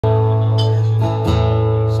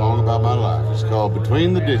called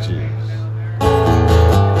Between the Ditches.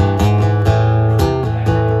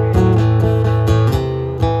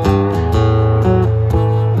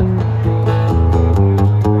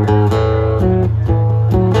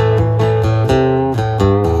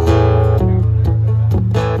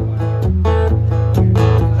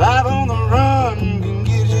 Life on the run can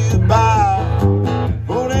get you by.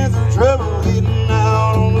 Rolling through trouble, hitting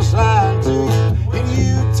out on the slide too. If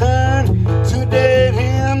you turn to dead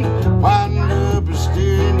end, wind up and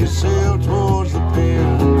steering yourself towards the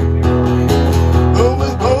pen. But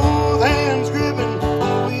with both hands gripping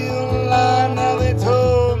the wheel line, now they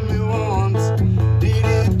told me once, did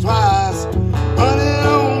it twice. Running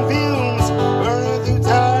on fumes, burning through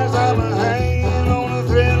tires, I've been hanging on a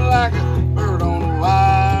thread like a bird on a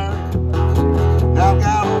wire. Now I've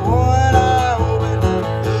got one eye open,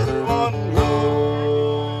 the other one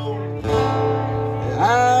closed, and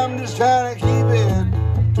I'm just trying to keep